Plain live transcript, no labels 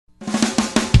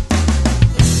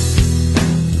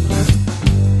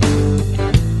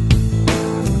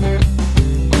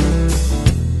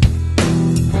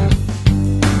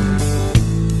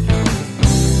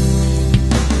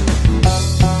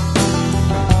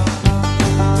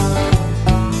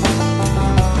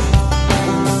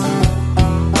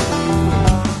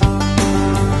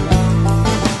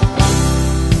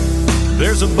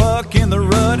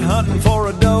hunting for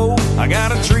a doe. I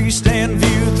got a tree stand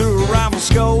view through a rifle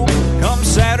scope. Come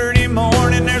Saturday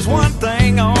morning, there's one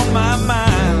thing on my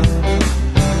mind.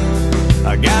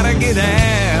 I gotta get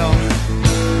out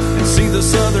and see the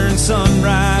southern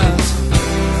sunrise,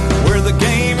 where the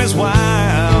game is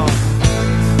wild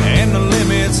and the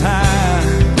limit's high.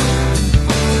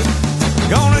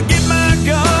 Gonna get my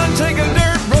gun, take a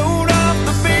dirt road off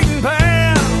the beaten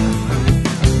path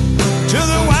to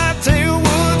the whitetail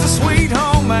woods of sweet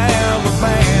home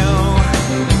Alabama.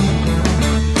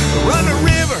 Run the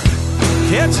river,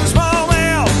 catch a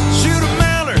smallmouth, shoot a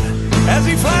mallard as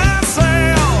he flies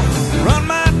south. Run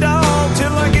my dog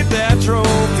till I get that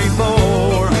trophy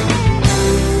boar.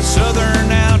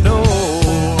 Southern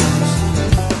outdoors.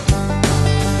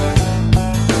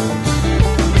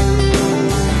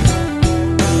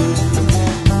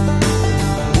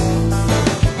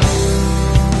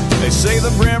 They say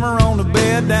the brimmer on the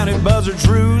bed down at Buzzard's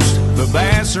Roost. The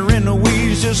bass are in the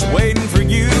weeds just waiting for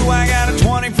you. I got a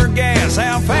 20 for gas.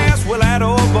 How fast will that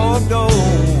old boat go?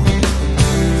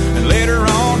 And later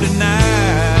on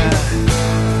tonight,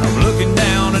 I'm looking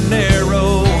down a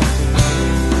narrow,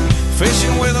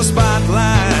 fishing with a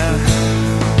spotlight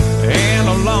and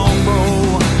a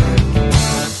longbow.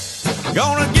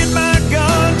 Gonna get my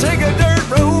gun, take a dirt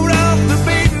road off the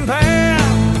beaten path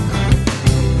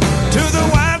to the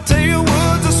whitetail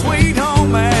woods of sweet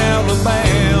home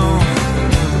Alabama.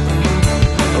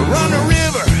 Run the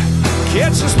river,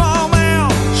 catch a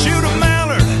smallmouth, shoot a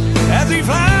mallard as he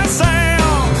flies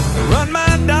south. Run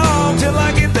my dog till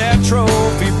I get that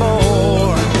trophy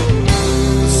boar.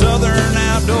 Southern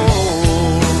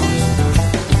outdoors.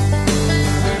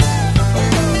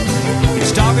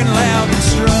 He's talking loud and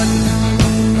strutting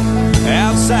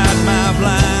outside my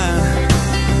blind.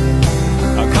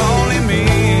 I call him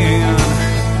in,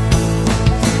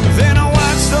 then I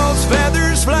watch those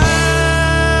feathers fly.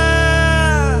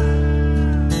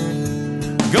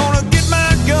 Gonna get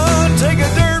my gun, take a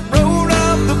dirt road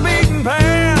off the beaten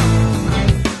path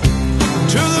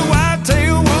to the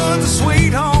whitetail woods of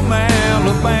sweet home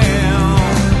Alabama.